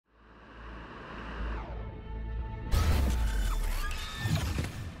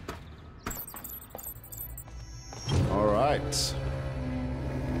Right.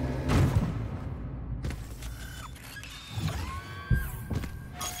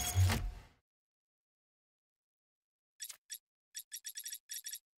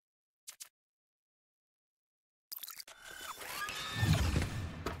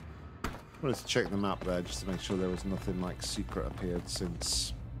 I wanted to check the map there just to make sure there was nothing like secret appeared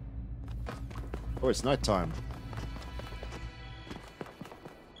since... Oh, it's nighttime.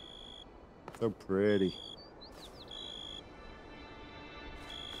 So pretty.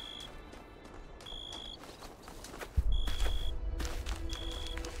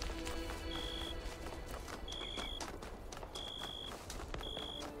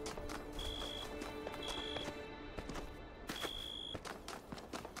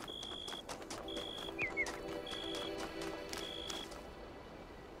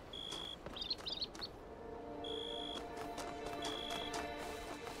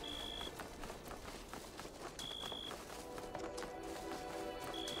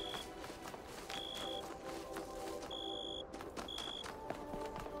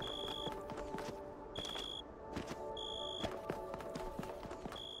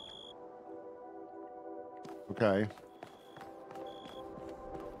 Okay.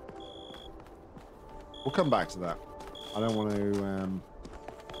 We'll come back to that. I don't want to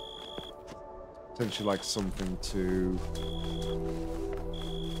potentially like something to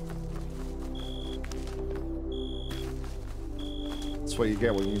that's what you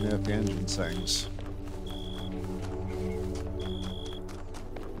get when you nerf the engine settings.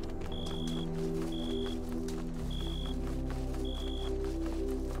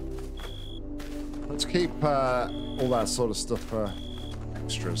 Let's keep all that sort of stuff for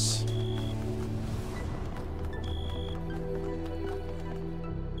extras.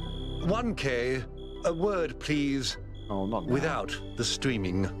 $1K, a word, please. Oh, not now. Without the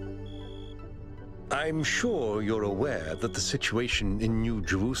streaming. I'm sure you're aware that the situation in New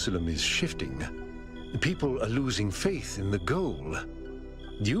Jerusalem is shifting. People are losing faith in the goal.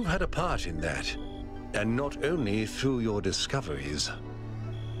 You've had a part in that, and not only through your discoveries.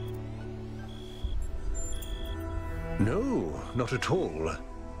 No, not at all.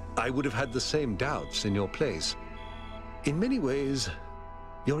 I would have had the same doubts in your place. In many ways,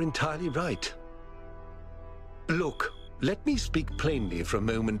 you're entirely right. Look, let me speak plainly for a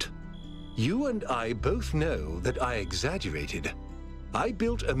moment. You and I both know that I exaggerated. I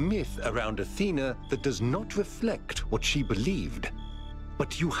built a myth around Athena that does not reflect what she believed.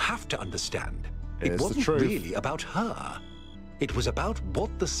 But you have to understand, it wasn't really about her. It was about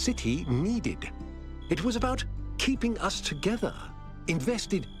what the city needed. It was about keeping us together,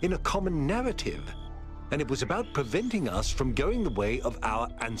 invested in a common narrative. And it was about preventing us from going the way of our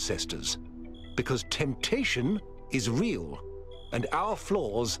ancestors. Because temptation is real, and our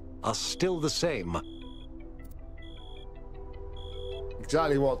flaws are still the same.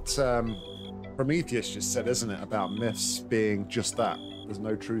 Exactly what Prometheus just said, isn't it? About myths being just that. There's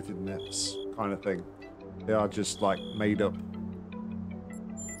no truth in myths, kind of thing. They are just like made up.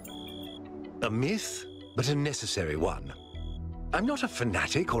 A myth, but a necessary one. I'm not a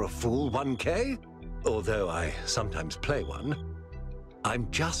fanatic or a fool, 1K, although I sometimes play one. I'm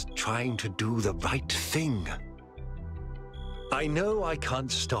just trying to do the right thing. I know I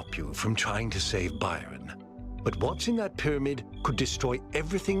can't stop you from trying to save Byron, but what's in that pyramid could destroy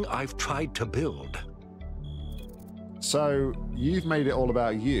everything I've tried to build. So, you've made it all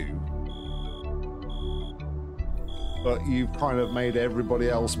about you, but you've kind of made everybody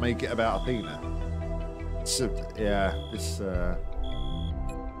else make it about Athena. So, yeah, this, we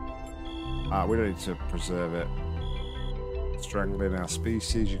don't need to preserve it. Strangling our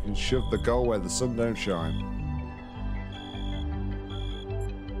species, you can shove the goal where the sun don't shine.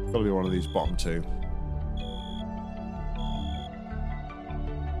 Probably one of these bottom two.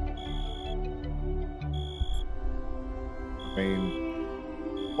 I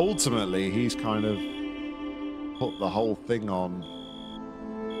mean, ultimately, he's kind of put the whole thing on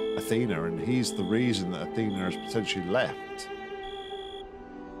Athena, and he's the reason that Athena has potentially left.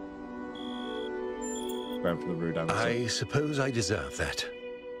 Going for the rude answer. I suppose I deserve that.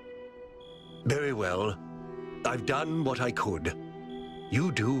 Very well. I've done what I could.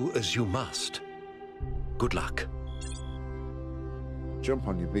 You do as you must. Good luck. Jump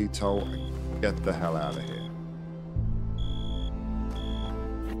on your VTOL and get the hell out of here.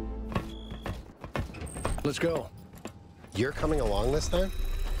 Let's go. You're coming along this time?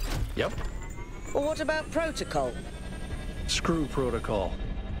 Yep. Well, what about protocol? Screw protocol.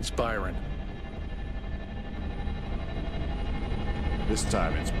 It's Byron. This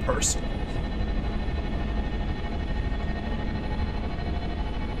time it's personal.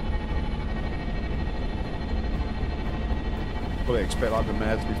 fully expect like the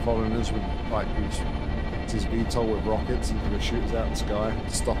mayor to be following us with like his VTOL with rockets and going to shoot us out in the sky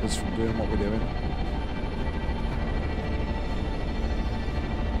to stop us from doing what we're doing.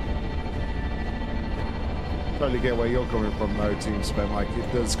 Totally get where you're coming from though, Team Spent. Like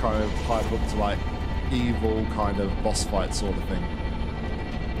it does kind of hype up to like evil kind of boss fight sort of thing.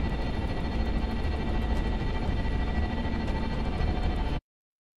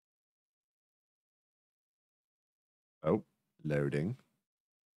 Oh, loading.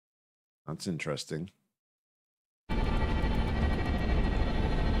 That's interesting.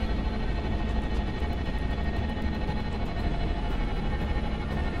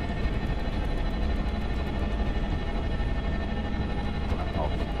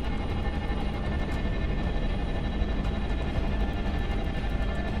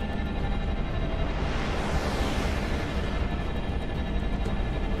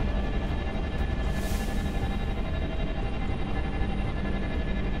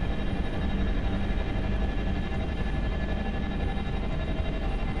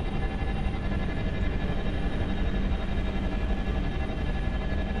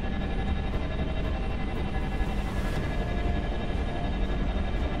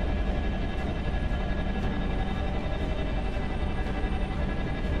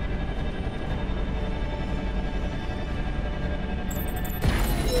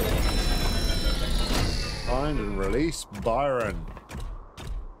 And release Byron.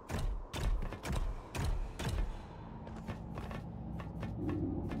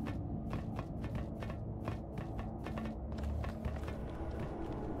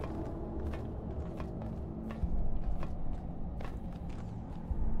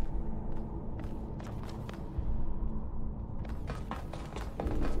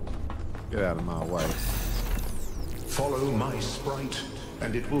 Get out of my way. Follow my sprite,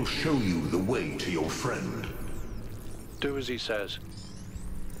 and it will show you the way to your friend. Do as he says.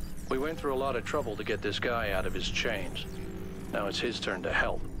 We went through a lot of trouble to get this guy out of his chains. Now it's his turn to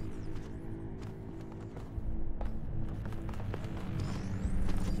help.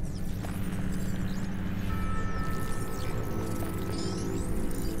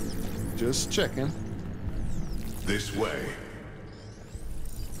 Just checking. This way.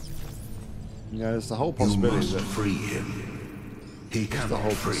 Yeah, there's the whole You possibility must that free him. He there's the cannot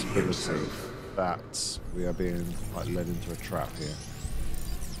whole free possibility himself. that we are being like led into a trap here.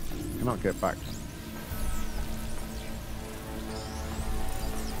 Cannot get back.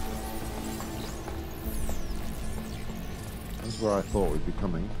 That's where I thought we'd be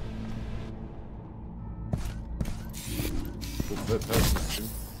coming. Good third person action.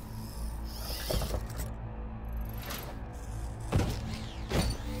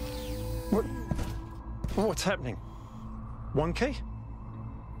 What's happening? 1K?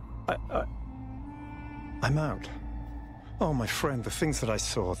 I'm out. Oh, my friend, the things that I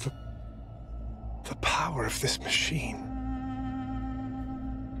saw, the power of this machine,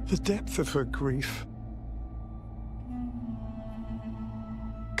 the depth of her grief.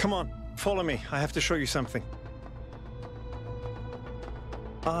 Come on, follow me. I have to show you something.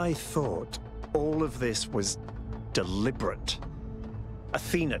 I thought all of this was deliberate.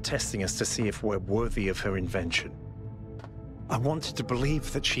 Athena testing us to see if we're worthy of her invention. I wanted to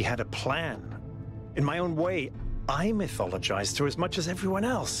believe that she had a plan. In my own way, I mythologized her as much as everyone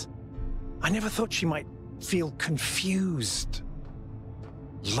else. I never thought she might feel confused,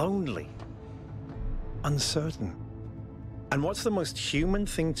 lonely, uncertain. And what's the most human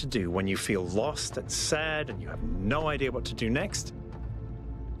thing to do when you feel lost and sad and you have no idea what to do next?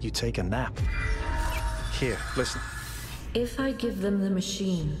 You take a nap. Here, listen. If I give them the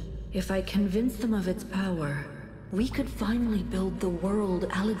machine, if I convince them of its power, we could finally build the world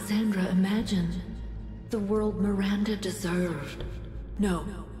Alexandra imagined. The world Miranda deserved. No,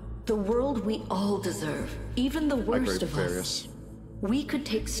 the world we all deserve, even the worst of us. We could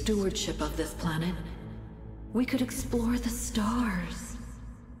take stewardship of this planet. We could explore the stars.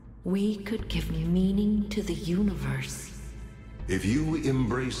 We could give meaning to the universe. If you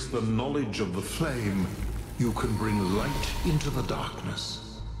embrace the knowledge of the flame, you can bring light into the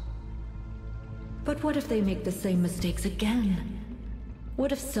darkness. But what if they make the same mistakes again?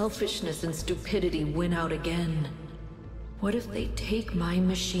 What if selfishness and stupidity win out again? What if they take my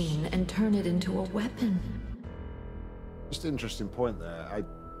machine and turn it into a weapon? Just an interesting point there.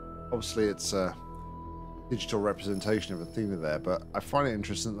 Obviously it's a digital representation of Athena there, but I find it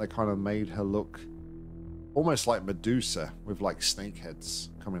interesting that they kind of made her look almost like Medusa, with like snake heads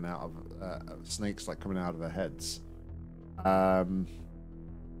coming out of snakes like coming out of her heads.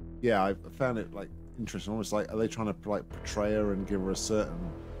 Yeah, I found it like interesting. Almost like, are they trying to like portray her and give her a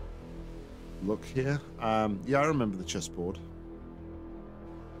certain look here? Yeah, I remember the chessboard.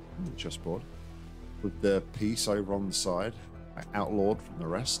 on the chessboard with the piece over on the side, outlawed from the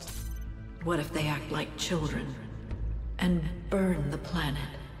rest. What if they act like children and burn the planet?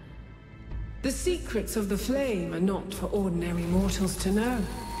 The secrets of the flame are not for ordinary mortals to know.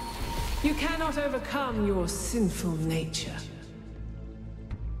 You cannot overcome your sinful nature.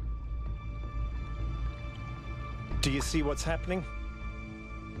 Do you see what's happening?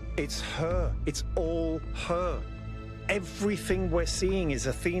 It's her. It's all her. Everything we're seeing is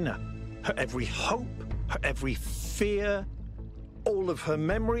Athena. Her every hope, her every fear, all of her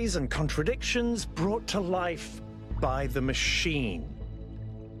memories and contradictions brought to life by the machine.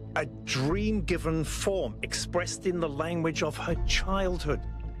 A dream-given form expressed in the language of her childhood.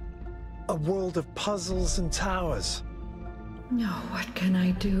 A world of puzzles and towers. No, what can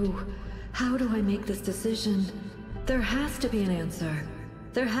I do? How do I make this decision? There has to be an answer.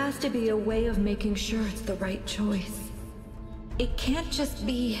 There has to be a way of making sure it's the right choice. It can't just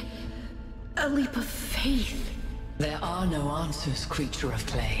be a leap of faith. There are no answers, creature of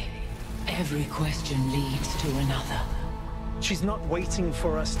clay. Every question leads to another. She's not waiting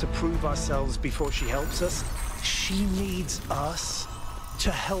for us to prove ourselves before she helps us. She needs us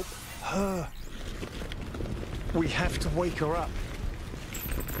to help her. We have to wake her up.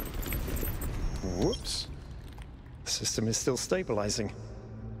 Whoops. The system is still stabilizing.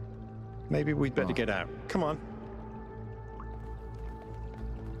 Maybe we'd better get out. Come on.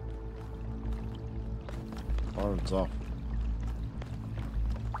 Byron's off.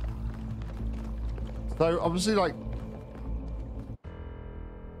 So obviously, like, so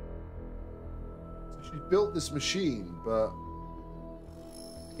she's built this machine, but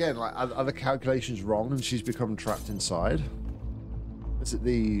again, like, are the calculations wrong and she's become trapped inside? Is it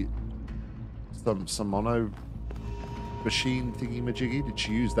the some mono machine thingy majiggy? Did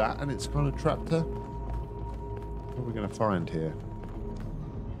she use that and it's kind of trapped her? What are we going to find here?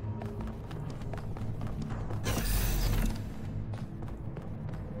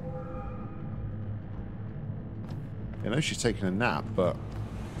 I know she's taking a nap, but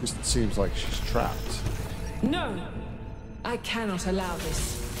it just seems like she's trapped. No! I cannot allow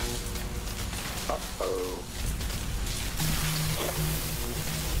this. Uh-oh.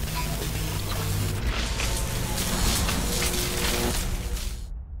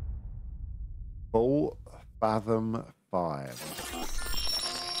 Full Fathom 5.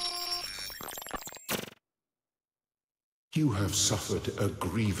 You have suffered a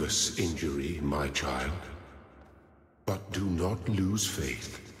grievous injury, my child. But do not lose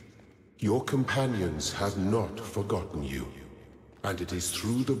faith. Your companions have not forgotten you, and it is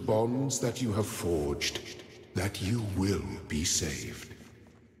through the bonds that you have forged that you will be saved.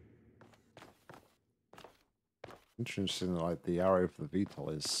 Interesting that, like, the arrow for the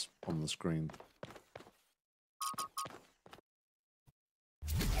VTOL is on the screen.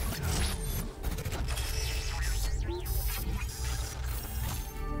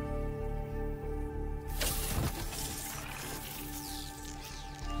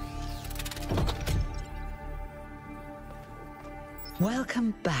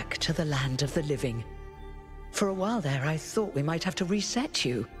 Welcome back to the land of the living. For a while there, I thought we might have to reset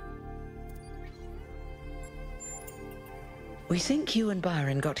you. We think you and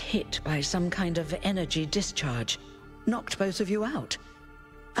Byron got hit by some kind of energy discharge. Knocked both of you out.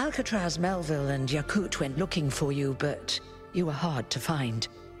 Alcatraz, Melville, and Yakut went looking for you, but you were hard to find,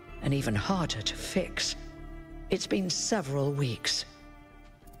 and even harder to fix. It's been several weeks.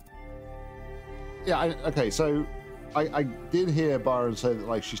 Yeah, okay, so I did hear Byron say that,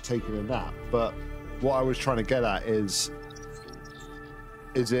 like, she's taking a nap, but what I was trying to get at is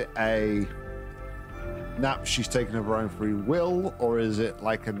it a nap she's taken of her own free will, or is it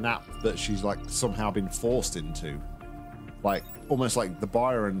like a nap that she's, like, somehow been forced into? Like, almost like the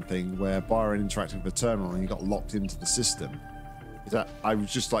Byron thing, where Byron interacted with the terminal and he got locked into the system. Is that, I was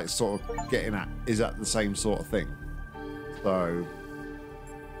just, like, sort of getting at, is that the same sort of thing? So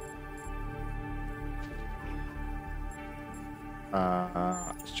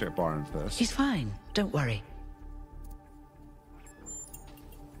let's check Byron first. He's fine, don't worry.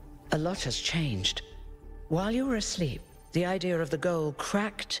 A lot has changed. While you were asleep, the idea of the goal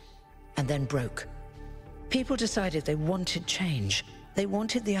cracked and then broke. People decided they wanted change. They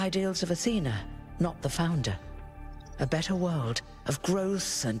wanted the ideals of Athena, not the founder. A better world of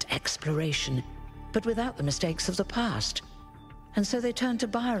growth and exploration, but without the mistakes of the past. And so they turned to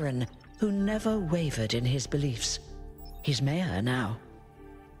Byron, who never wavered in his beliefs. He's mayor now.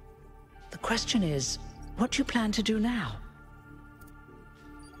 The question is, what do you plan to do now?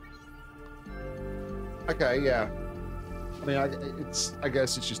 Okay, yeah. I mean, I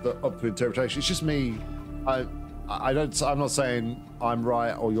guess it's just up to interpretation. It's just me. I'm not saying I'm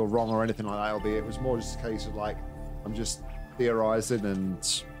right or you're wrong or anything like that. Albeit it was more just a case of like I'm just theorizing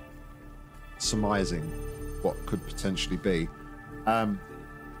and surmising what could potentially be.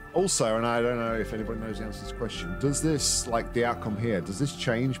 Also, and I don't know if anybody knows the answer to this question, does this, like the outcome here, does this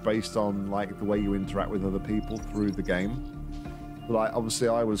change based on like the way you interact with other people through the game? Like, obviously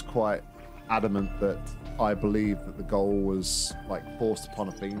I was quite adamant that I believe that the goal was like forced upon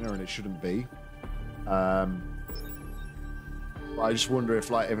Athena and it shouldn't be. But I just wonder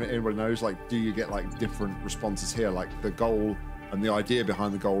if like if anybody knows, like, do you get like different responses here? Like the goal and the idea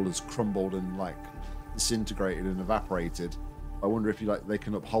behind the goal has crumbled and like disintegrated and evaporated. I wonder if you like they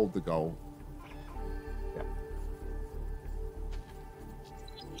can uphold the goal. Yeah.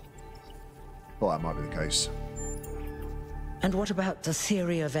 Thought that might be the case. And what about the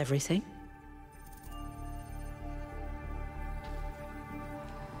theory of everything?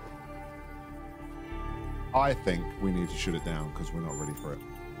 I think we need to shut it down because we're not ready for it.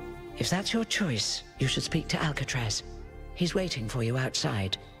 If that's your choice, you should speak to Alcatraz. He's waiting for you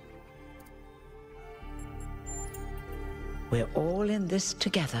outside. We're all in this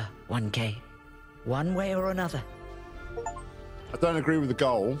together, 1K. One way or another. I don't agree with the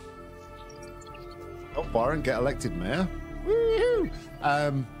goal. Oh, Byron, get elected mayor. Woo-hoo!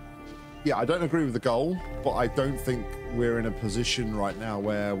 Yeah, I don't agree with the goal, but I don't think we're in a position right now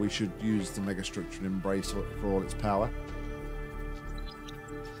where we should use the megastructure and embrace it for all its power.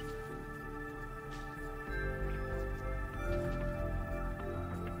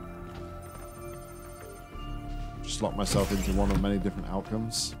 Just lock myself into one of many different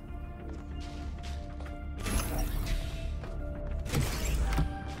outcomes.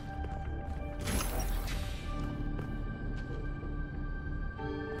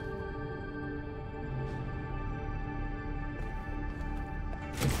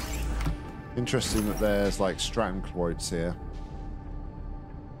 Interesting that there's like stratum colloids here.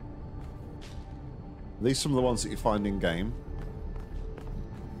 Are these some of the ones that you find in game?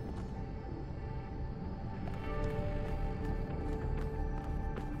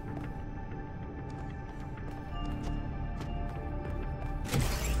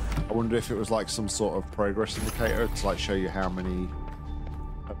 I wonder if it was like some sort of progress indicator to like show you how many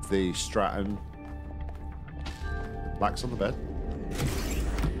of the stratum. Black's on the bed.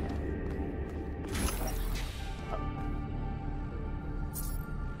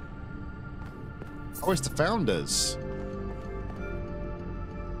 Oh, it's the founders.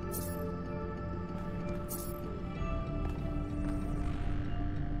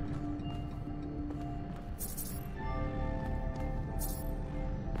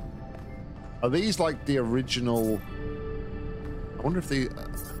 Are these like the original? I wonder if these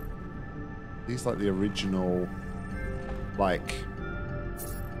like the original, like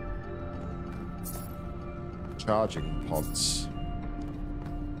charging pods.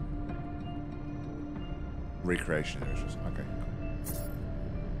 Recreation areas. Okay.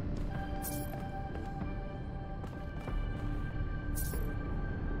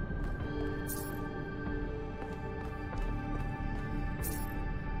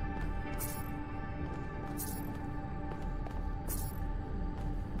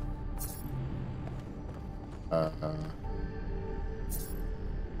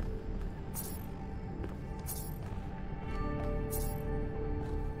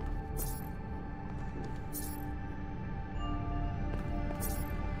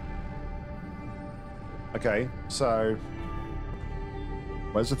 Okay, so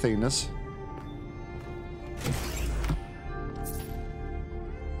where's Athena's?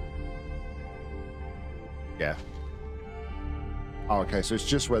 Yeah. Oh, okay, so it's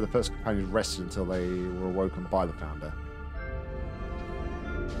just where the first companions rested until they were awoken by the founder.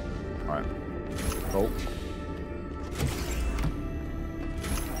 Alright. Cool.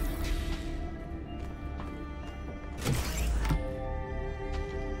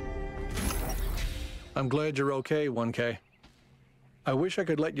 I'm glad you're okay, 1K. I wish I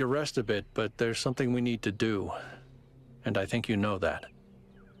could let you rest a bit, but there's something we need to do. And I think you know that.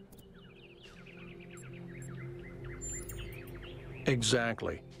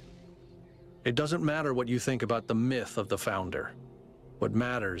 Exactly. It doesn't matter what you think about the myth of the Founder. What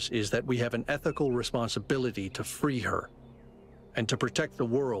matters is that we have an ethical responsibility to free her and to protect the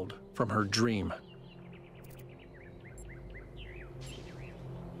world from her dream.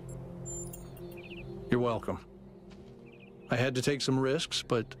 You're welcome. I had to take some risks,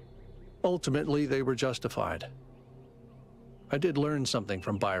 but ultimately they were justified. I did learn something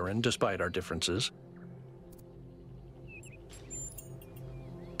from Byron, despite our differences.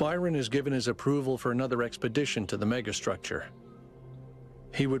 Byron has given his approval for another expedition to the megastructure.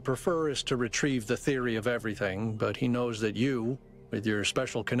 He would prefer us to retrieve the theory of everything, but he knows that you, with your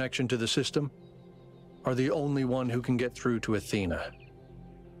special connection to the system, are the only one who can get through to Athena.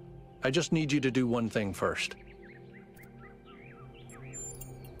 I just need you to do one thing first.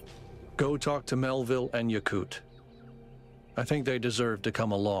 Go talk to Melville and Yakut. I think they deserve to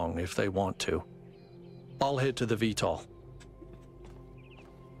come along if they want to. I'll head to the VTOL.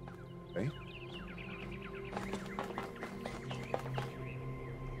 Okay.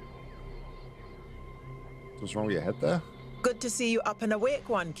 What's wrong with your head there? Good to see you up and awake,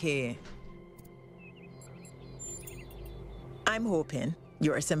 1K. I'm hoping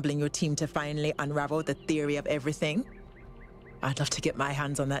you're assembling your team to finally unravel the theory of everything. I'd love to get my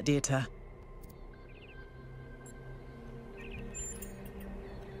hands on that data.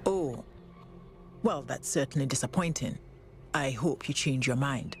 Oh, well, that's certainly disappointing. I hope you change your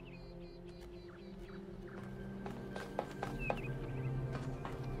mind.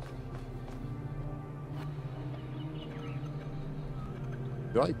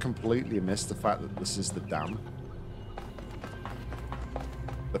 Did I completely miss the fact that this is the dam?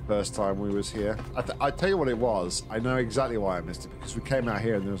 The first time we was here. I tell you what it was. I know exactly why I missed it, because we came out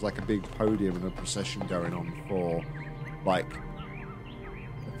here and there was like a big podium and a procession going on for, like,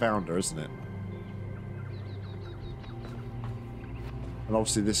 the founder, isn't it? And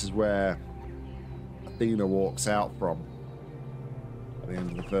obviously this is where Athena walks out from at the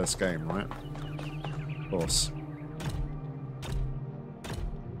end of the first game, right? Of course.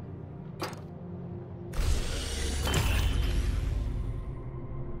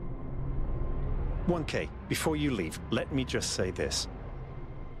 1K, before you leave, let me just say this.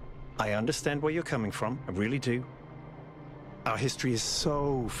 I understand where you're coming from, I really do. Our history is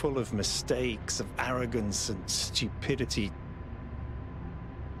so full of mistakes, of arrogance and stupidity.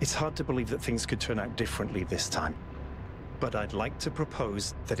 It's hard to believe that things could turn out differently this time. But I'd like to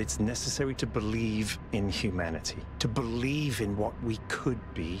propose that it's necessary to believe in humanity, to believe in what we could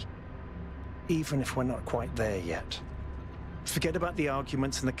be, even if we're not quite there yet. Forget about the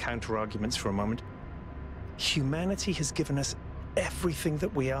arguments and the counter-arguments for a moment. Humanity has given us everything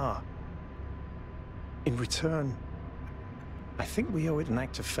that we are. In return, I think we owe it an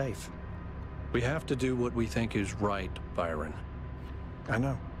act of faith. We have to do what we think is right, Byron. I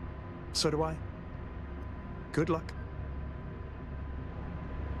know. So do I. Good luck.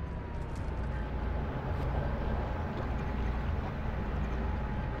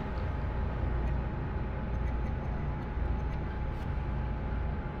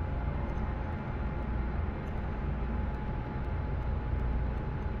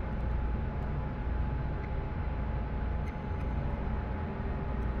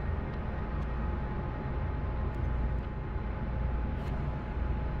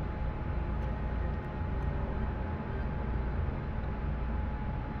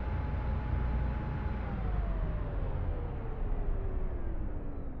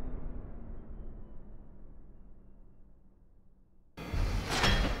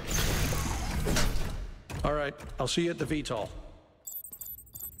 All right, I'll see you at the VTOL.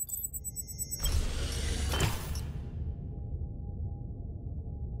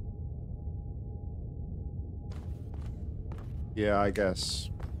 Yeah, I guess.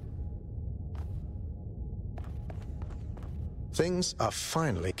 Things are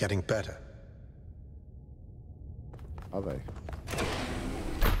finally getting better. Are they?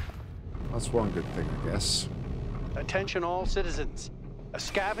 That's one good thing, I guess. Attention all citizens. A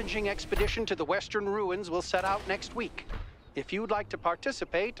scavenging expedition to the Western Ruins will set out next week. If you'd like to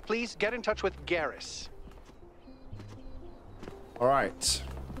participate, please get in touch with Garrus. All right.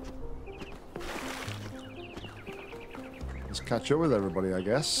 Let's catch up with everybody, I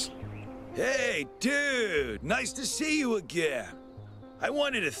guess. Hey, dude! Nice to see you again. I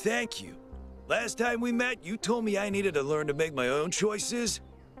wanted to thank you. Last time we met, you told me I needed to learn to make my own choices.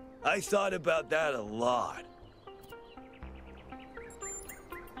 I thought about that a lot.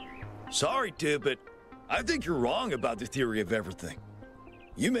 Sorry, dude, but I think you're wrong about the theory of everything.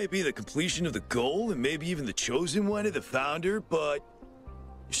 You may be the completion of the goal and maybe even the chosen one of the founder, but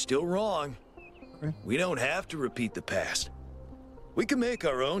you're still wrong. Okay. We don't have to repeat the past. We can make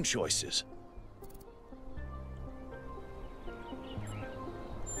our own choices.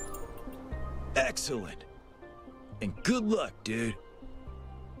 Excellent. And good luck, dude.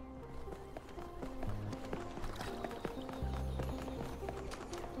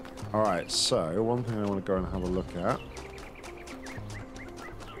 All right, so one thing I want to go and have a look at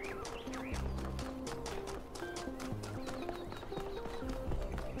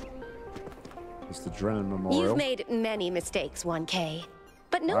is the Drennan Memorial. You've made many mistakes, 1K,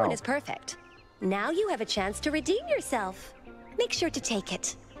 but no one is perfect. Now you have a chance to redeem yourself. Make sure to take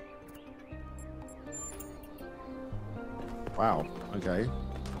it. Wow, okay.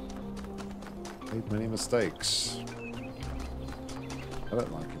 Made many mistakes. I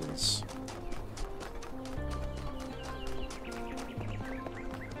don't like this.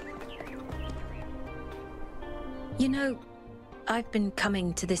 You know, I've been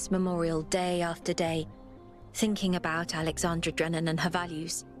coming to this memorial day after day, thinking about Alexandra Drennan and her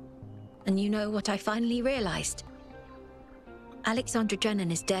values. And you know what I finally realized? Alexandra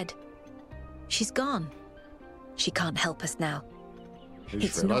Drennan is dead. She's gone. She can't help us now.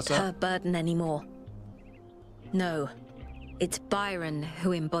 It's not her burden anymore. No, it's Byron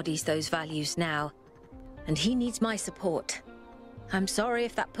who embodies those values now, and he needs my support. I'm sorry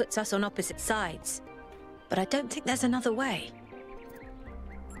if that puts us on opposite sides, but I don't think there's another way.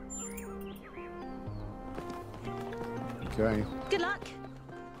 Okay. Good luck.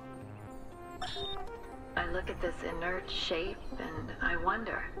 I look at this inert shape and I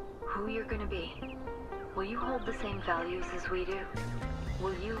wonder who you're gonna be. Will you hold the same values as we do?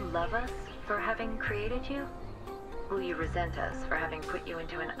 Will you love us for having created you? Will you resent us for having put you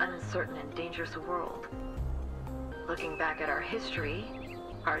into an uncertain and dangerous world? Looking back at our history,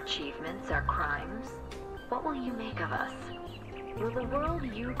 our achievements, our crimes, what will you make of us? Will the world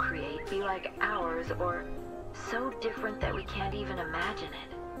you create be like ours, or so different that we can't even imagine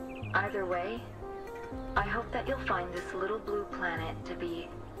it? Either way, I hope that you'll find this little blue planet to be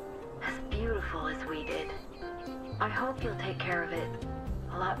as beautiful as we did. I hope you'll take care of it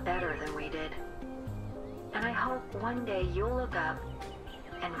a lot better than we did. And I hope one day you'll look up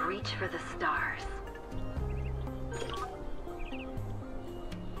and reach for the stars.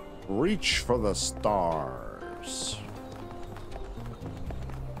 Reach for the stars.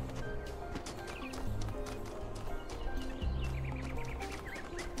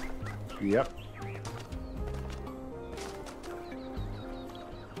 Yep.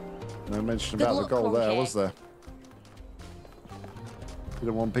 No mention about the goal there, was there?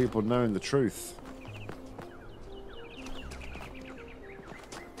 Didn't want people knowing the truth.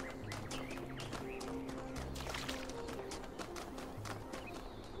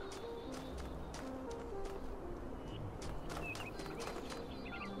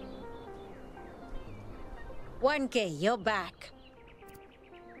 You're back.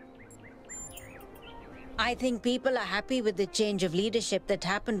 I think people are happy with the change of leadership that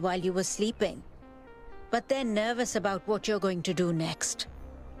happened while you were sleeping. But they're nervous about what you're going to do next.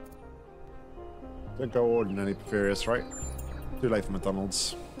 Don't go ordinary, Furious, right? Too late for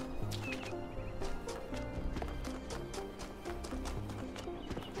McDonald's.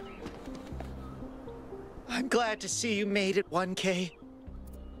 I'm glad to see you made it, 1K.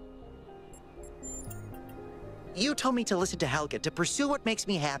 You told me to listen to Helga, to pursue what makes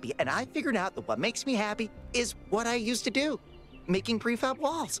me happy, and I figured out that what makes me happy is what I used to do, making prefab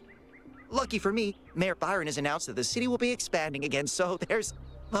walls. Lucky for me, Mayor Byron has announced that the city will be expanding again, so there's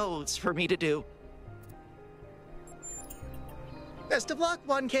loads for me to do. Best of luck,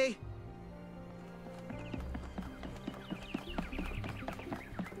 1K.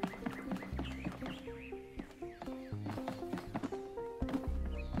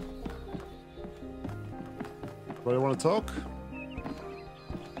 Anybody want to talk?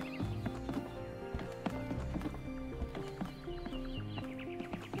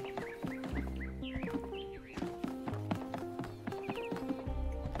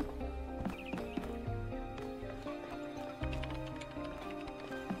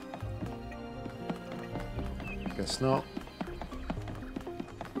 Guess not.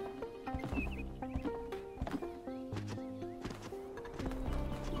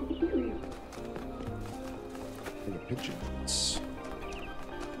 Pigeons.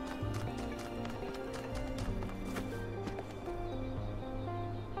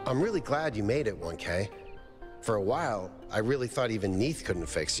 I'm really glad you made it, 1K. For a while, I really thought even Neath couldn't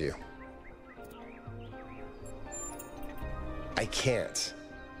fix you. I can't.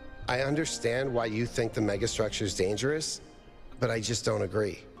 I understand why you think the megastructure's dangerous, but I just don't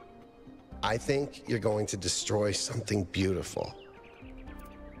agree. I think you're going to destroy something beautiful.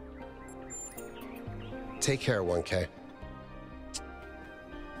 Take care, 1K.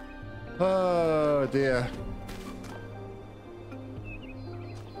 Oh dear.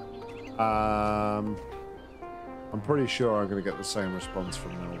 I'm pretty sure I'm going to get the same response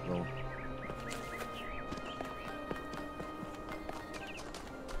from Melville.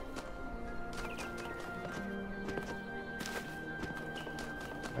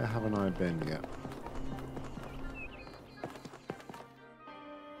 Where haven't I been yet?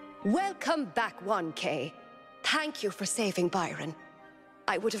 Welcome back, 1K. Thank you for saving Byron.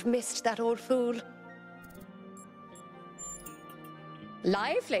 I would have missed that old fool.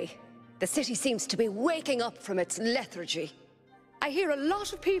 Lively. The city seems to be waking up from its lethargy. I hear a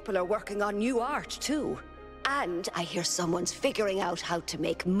lot of people are working on new art, too. And I hear someone's figuring out how to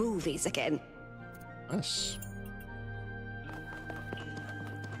make movies again. Yes.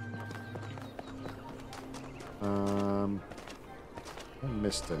 I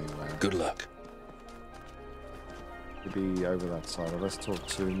missed anywhere. Good luck. Maybe over that side. Let's talk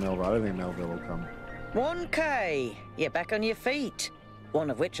to Melville. I don't think Melville will come. 1K! You're back on your feet. One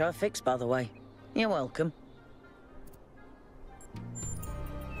of which I fixed, by the way. You're welcome.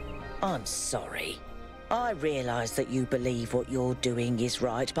 I'm sorry. I realise that you believe what you're doing is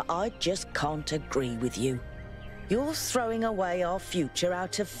right, but I just can't agree with you. You're throwing away our future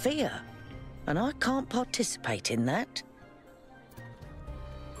out of fear, and I can't participate in that.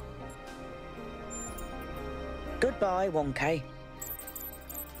 Goodbye, 1K.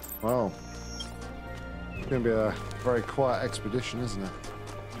 Well, it's going to be a very quiet expedition, isn't it?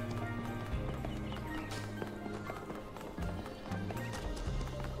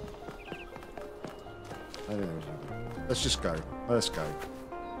 Let's just go. Let's go.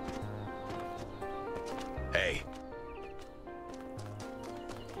 Hey.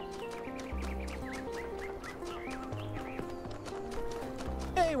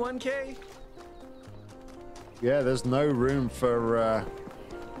 Hey, 1K. Yeah, there's no room for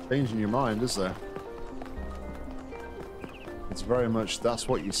changing your mind, is there? It's very much that's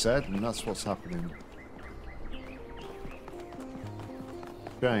what you said, and that's what's happening.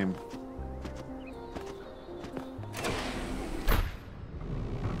 Shame.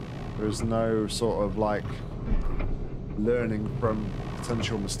 There's no sort of like learning from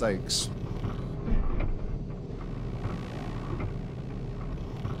potential mistakes.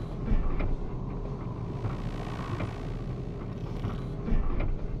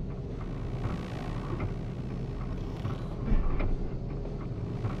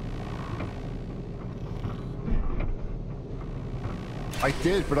 I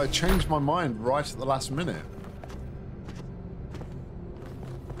did, but I changed my mind right at the last minute.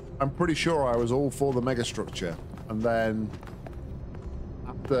 I'm pretty sure I was all for the megastructure, and then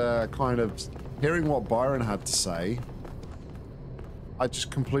after kind of hearing what Byron had to say, I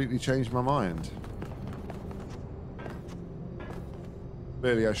just completely changed my mind.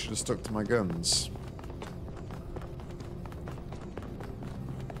 Clearly, I should have stuck to my guns.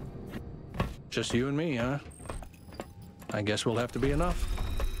 Just you and me, huh? I guess we'll have to be enough.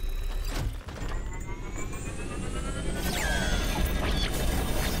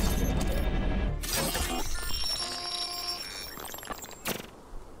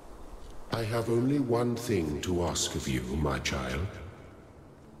 I have only one thing to ask of you, my child.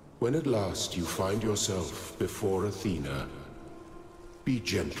 When at last you find yourself before Athena, be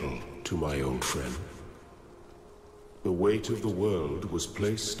gentle to my old friend. The weight of the world was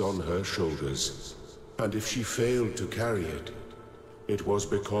placed on her shoulders, and if she failed to carry it, it was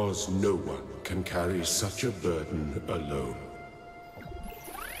because no one can carry such a burden alone.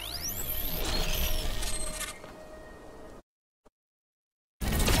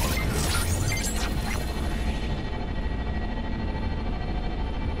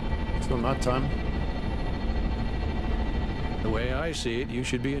 Still not time. The way I see it, you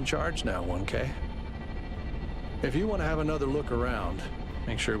should be in charge now, 1K. If you want to have another look around,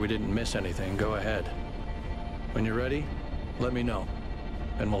 make sure we didn't miss anything, go ahead. When you're ready, let me know,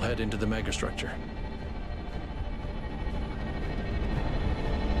 and we'll head into the megastructure.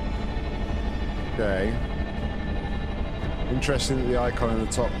 Okay. Interesting that the icon in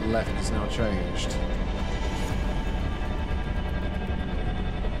the top left is now changed.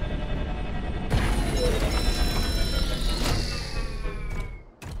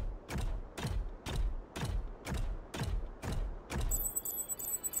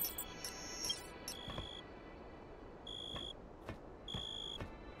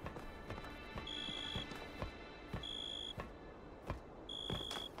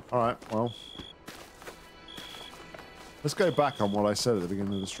 Alright, well. Let's go back on what I said at the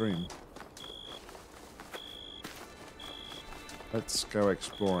beginning of the stream. Let's go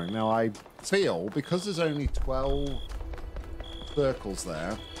exploring. Now, I feel, because there's only 12 circles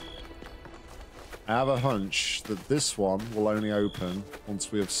there, I have a hunch that this one will only open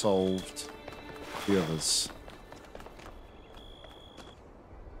once we have solved the others.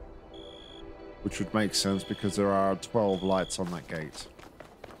 Which would make sense because there are 12 lights on that gate.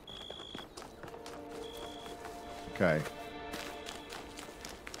 Okay.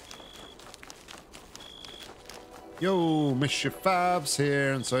 Yo, Mischief Fabs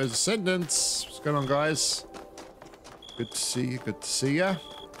here, and so is Ascendants. What's going on, guys? Good to see you, good to see ya.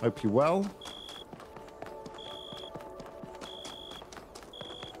 Hope you're well.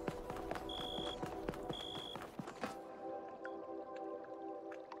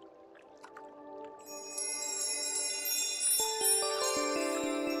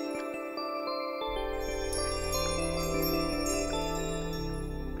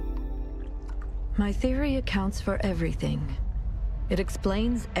 My theory accounts for everything. It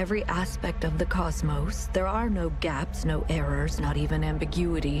explains every aspect of the cosmos. There are no gaps, no errors, not even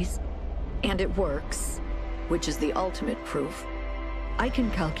ambiguities. And it works, which is the ultimate proof. I can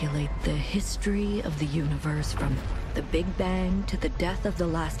calculate the history of the universe from the Big Bang to the death of the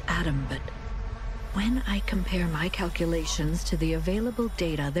last atom, but when I compare my calculations to the available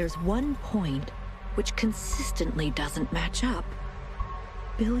data, there's one point which consistently doesn't match up.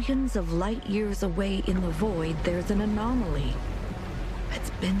 Billions of light years away in the void, there's an anomaly. It's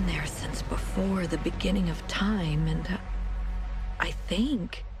been there since before the beginning of time, and I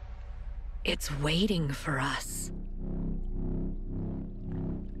think it's waiting for us.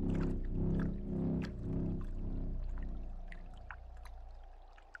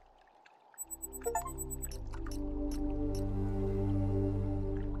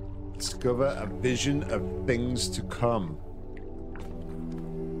 Discover a vision of things to come.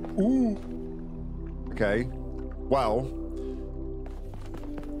 Ooh. Okay. Well,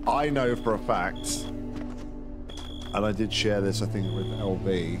 I know for a fact, and I did share this, I think, with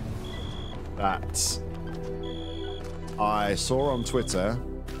LB, that I saw on Twitter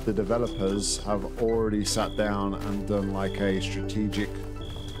the developers have already sat down and done like a strategic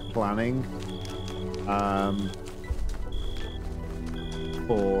planning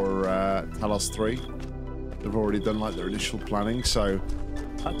for Talos 3. They've already done like their initial planning, so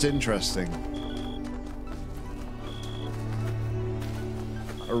that's interesting.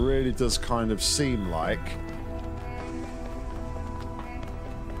 It really does kind of seem like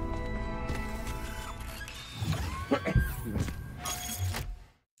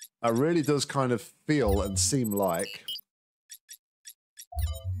it really does kind of feel and seem like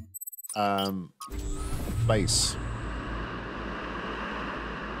base.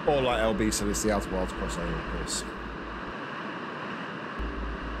 Or like LB said, it's the Outer Worlds crossover, of course.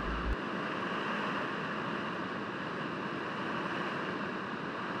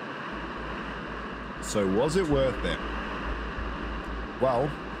 So was it worth it? Well,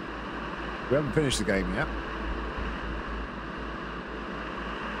 we haven't finished the game yet.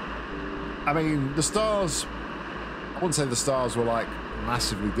 I mean, the stars, I wouldn't say the stars were like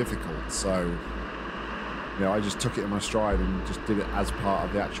massively difficult, so you know, I just took it in my stride and just did it as part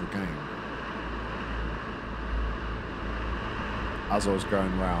of the actual game as I was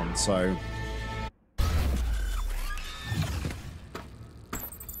going around, so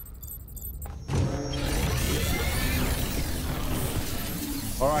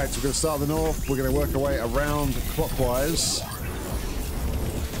alright, so we're going to start at the north, we're going to work our way around clockwise.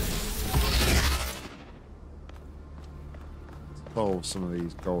 Solve some of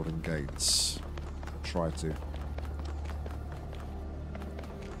these golden gates. Try to.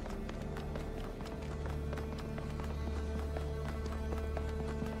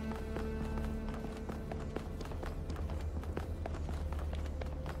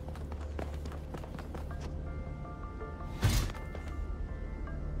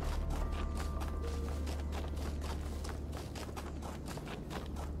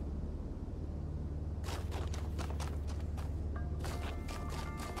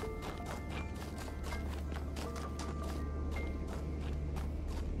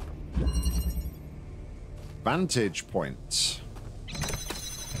 Vantage point.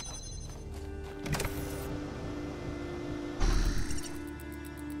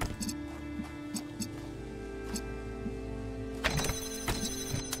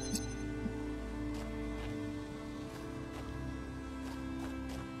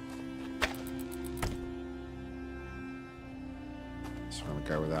 Just want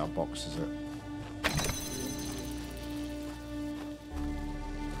to go without a box, is it?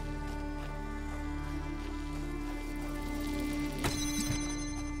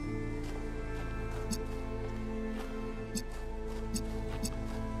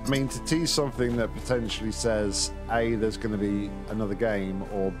 I mean, to tease something that potentially says, A, there's going to be another game,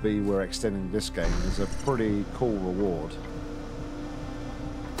 or B, we're extending this game, is a pretty cool reward.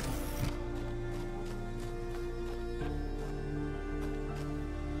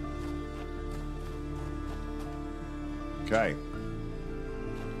 Okay.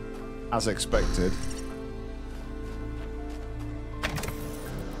 As expected.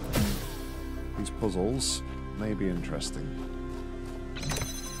 These puzzles may be interesting.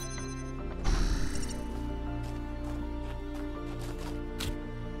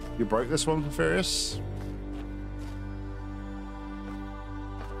 You broke this one, Furious?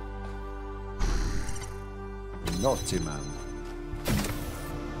 Naughty man.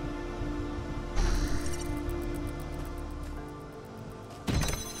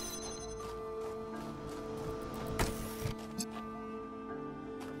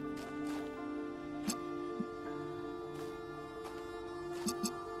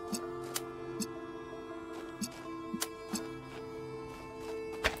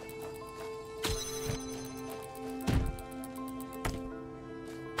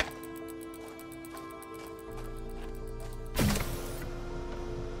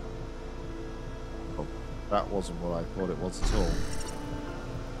 That wasn't what I thought it was at all.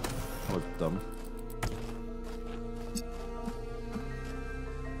 That was dumb.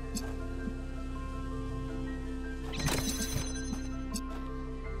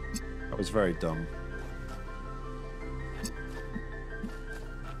 That was very dumb.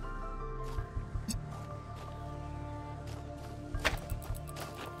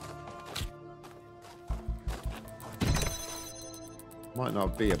 Might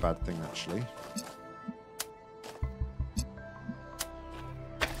not be a bad thing, actually.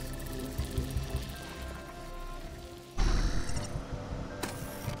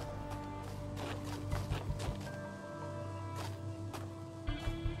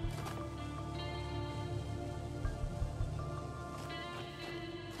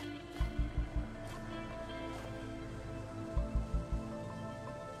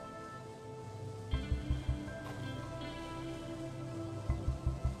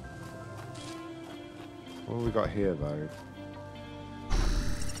 What have we got here, though?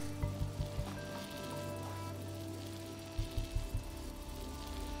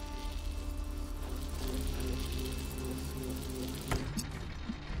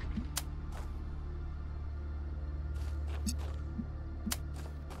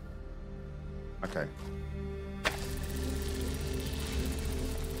 Okay.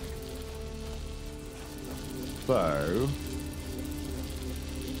 So...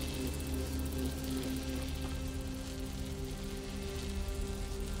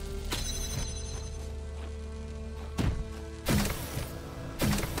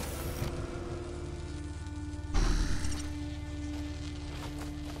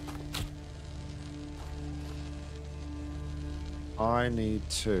 I need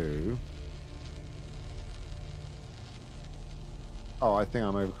to... Oh, I think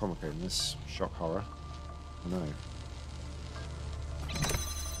I'm overcomplicating this. Shock horror. I know.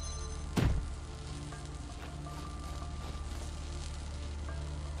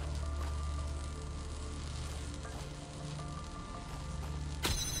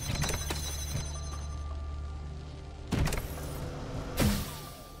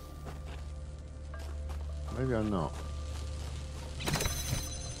 Maybe I'm not.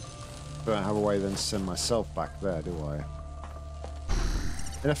 Don't have a way then to send myself back there, do I?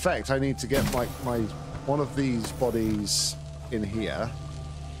 In effect, I need to get my one of these bodies in here,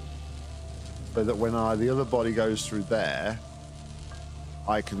 so that when the other body goes through there,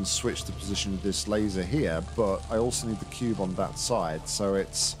 I can switch the position of this laser here. But I also need the cube on that side, so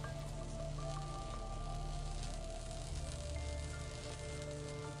it's...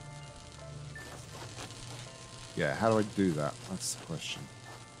 Yeah, how do I do that? That's the question.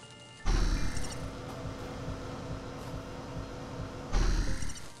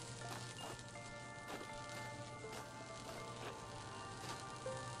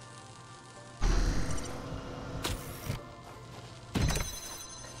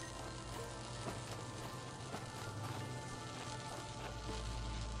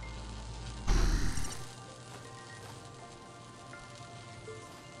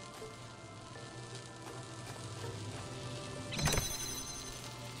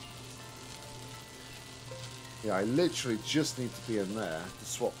 Yeah, I literally just need to be in there to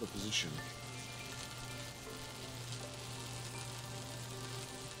swap the position.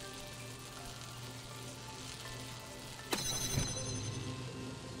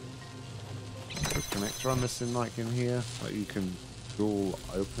 The connector I'm missing, like in here, like you can dual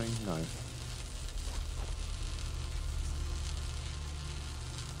opening? No.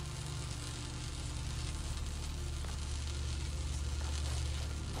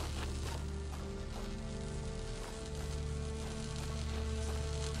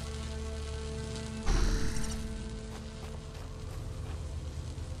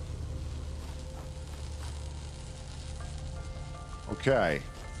 Okay.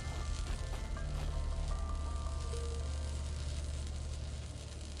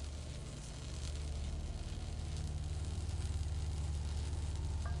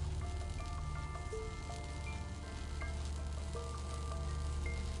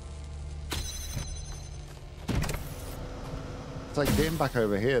 It's like getting back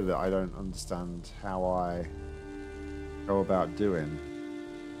over here that I don't understand how I go about doing.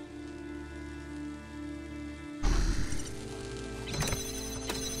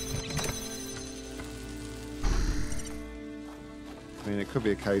 I mean, it could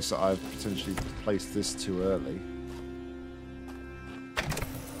be a case that I've potentially placed this too early.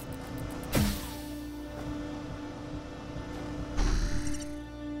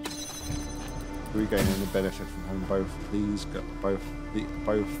 Do we gain any benefit from having both these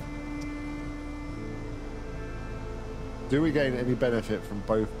Do we gain any benefit from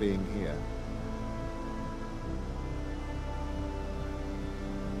both being here?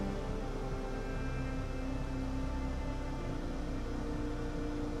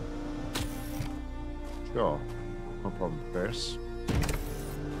 Sure. No problem, Chris.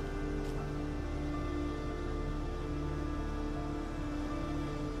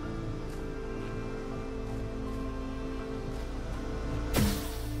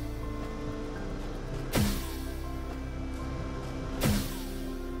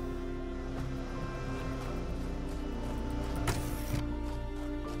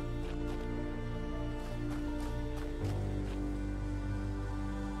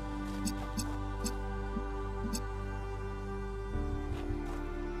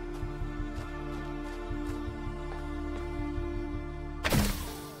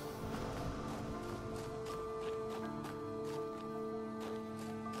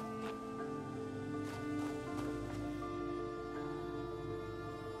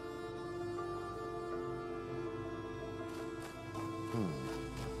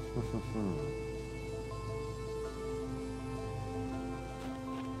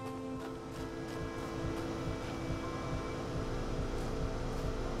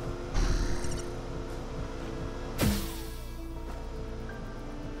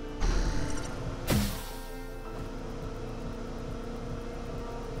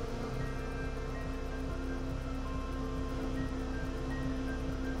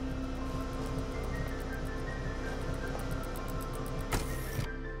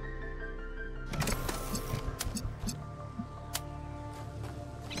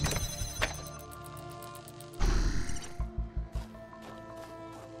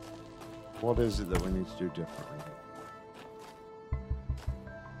 What is it that we need to do differently?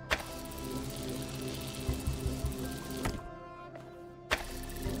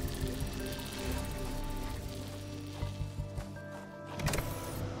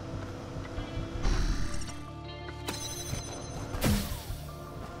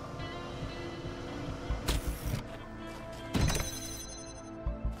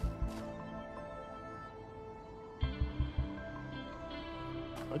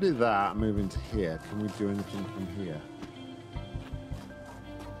 I do that, move into here. Can we do anything from here?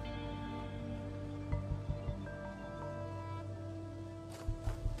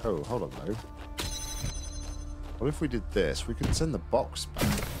 Oh, hold on though. What if we did this? We could send the box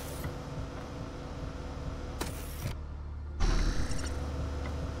back.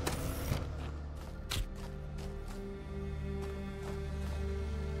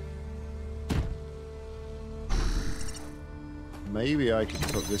 Maybe I could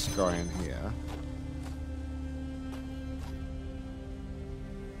put this guy in here.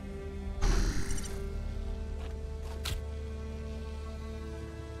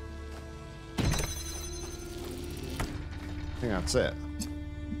 I think that's it.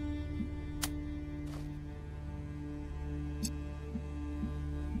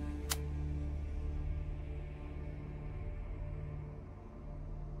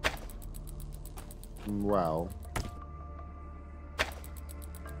 Well.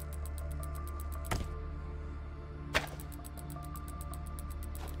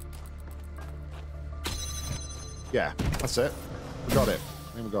 Yeah, that's it. We got it.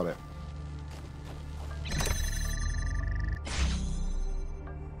 I think we got it.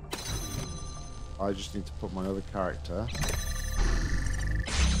 I just need to put my other character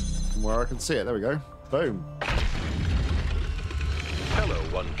where I can see it. There we go. Boom. Hello,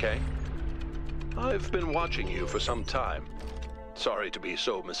 1K. I've been watching you for some time. Sorry to be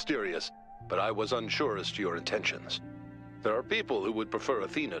so mysterious, but I was unsure as to your intentions. There are people who would prefer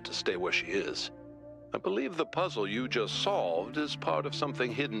Athena to stay where she is. I believe the puzzle you just solved is part of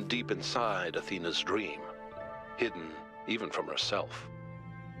something hidden deep inside Athena's dream. Hidden even from herself.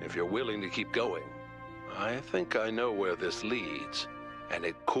 If you're willing to keep going, I think I know where this leads, and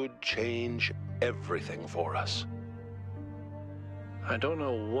it could change everything for us. I don't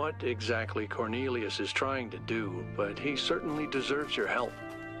know what exactly Cornelius is trying to do, but he certainly deserves your help.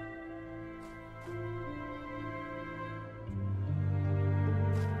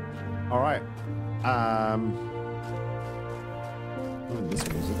 All right. Oh, this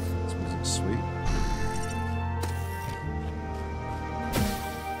music's sweet.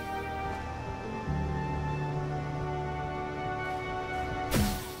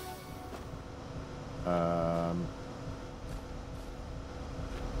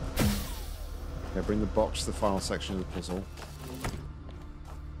 Okay, bring the box to the final section of the puzzle.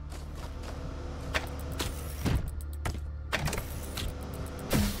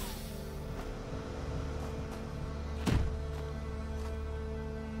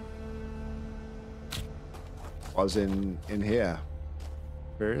 I was in here.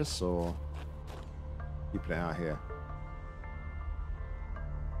 Curious or keeping it out here?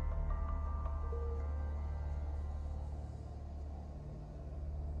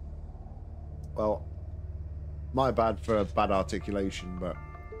 Well, My bad for bad articulation, but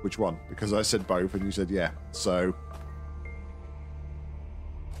which one? Because I said both and you said yeah. So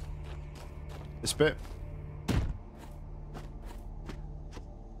this bit.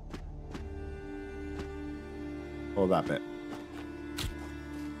 Or that bit.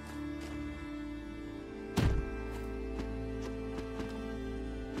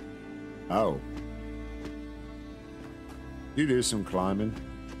 Oh. You do some climbing.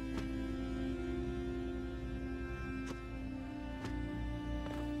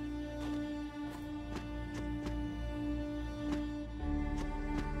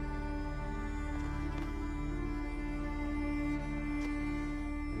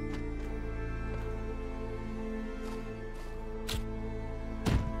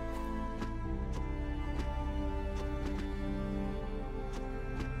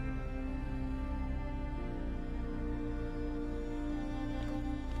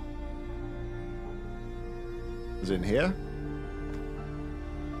 In here,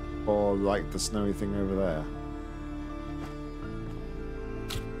 or like the snowy thing over there.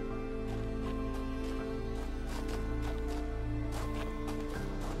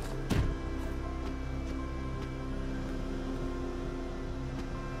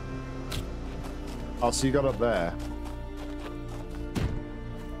 Oh, so you got up there.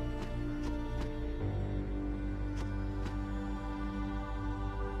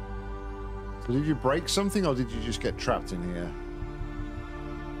 So did you break something, or did you just get trapped in here?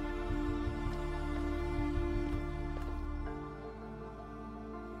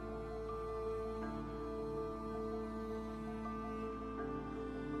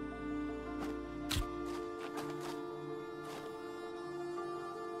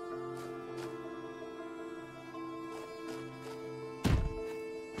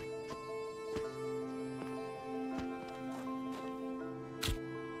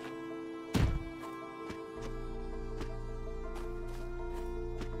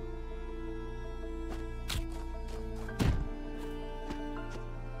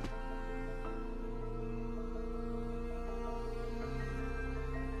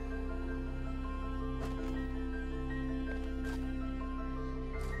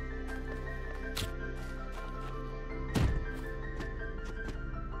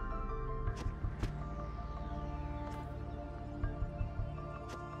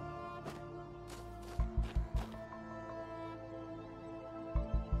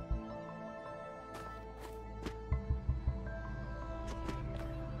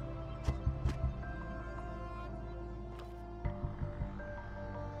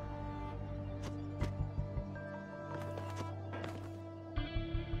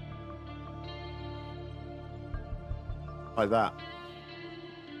 Like that.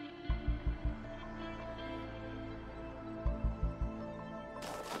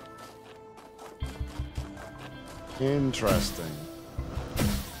 Interesting.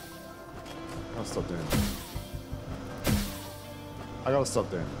 I'll stop doing that. I gotta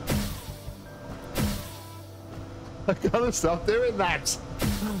stop doing that. I gotta stop doing that.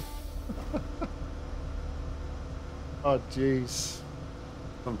 Oh, jeez.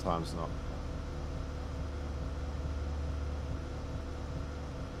 Sometimes not.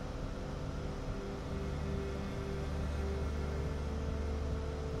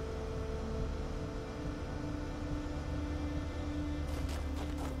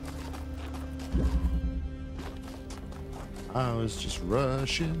 I was just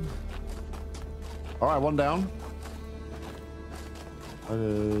rushing. All right, one down.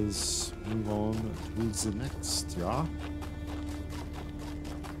 Let's move on to the next, yeah.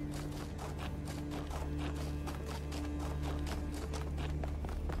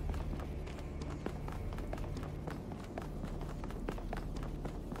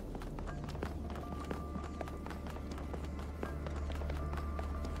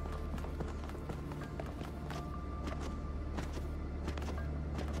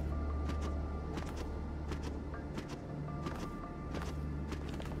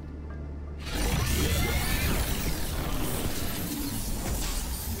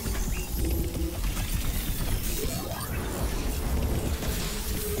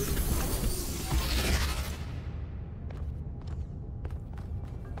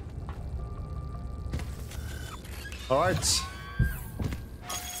 All right.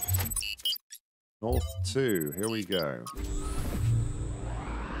 North 2, here we go.